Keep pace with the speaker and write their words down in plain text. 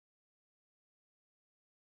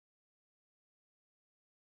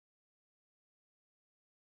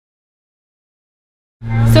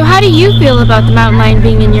So how do you feel about the mountain lion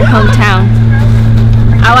being in your hometown?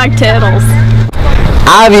 I like turtles.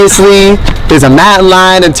 Obviously, there's a mountain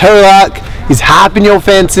lion in Turlock. He's hopping your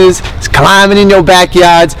fences, he's climbing in your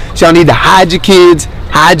backyards, so y'all need to hide your kids,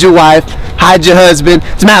 hide your wife, hide your husband.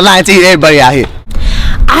 It's a mountain lion to eat everybody out here.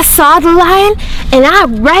 I saw the lion and I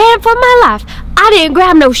ran for my life. I didn't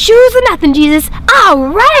grab no shoes or nothing, Jesus. I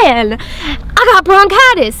ran. I got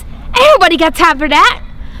bronchitis. Everybody got time for that.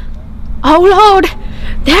 Oh Lord,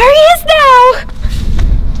 there he is now.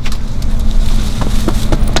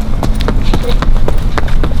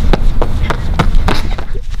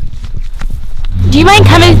 Do you mind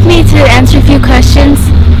coming with me to answer a few questions?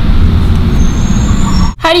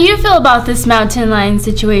 How do you feel about this mountain lion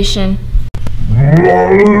situation?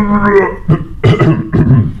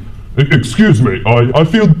 Excuse me, I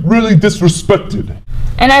feel really disrespected.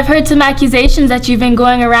 And I've heard some accusations that you've been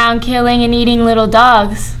going around killing and eating little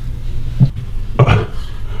dogs.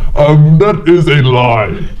 That is a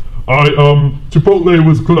lie. Chipotle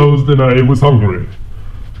was closed and I was hungry.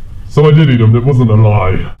 So I did eat them, it wasn't a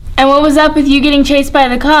lie. And what was up with you getting chased by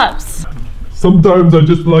the cops? Sometimes I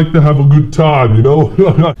just like to have a good time, you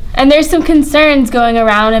know? And there's some concerns going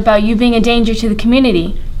around about you being a danger to the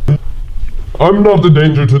community. I'm not a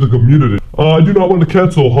danger to the community. I do not want to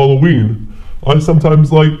cancel Halloween. I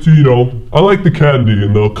sometimes like to, you know, I like the candy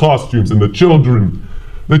and the costumes and the children.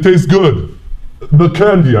 They taste good. The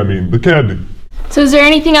candy, the candy. So is there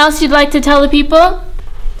anything else you'd like to tell the people?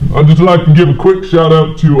 I'd just like to give a quick shout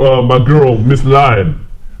out to my girl, Miss Lion.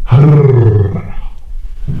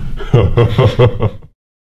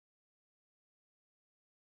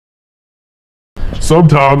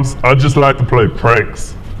 Sometimes I just like to play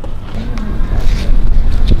pranks.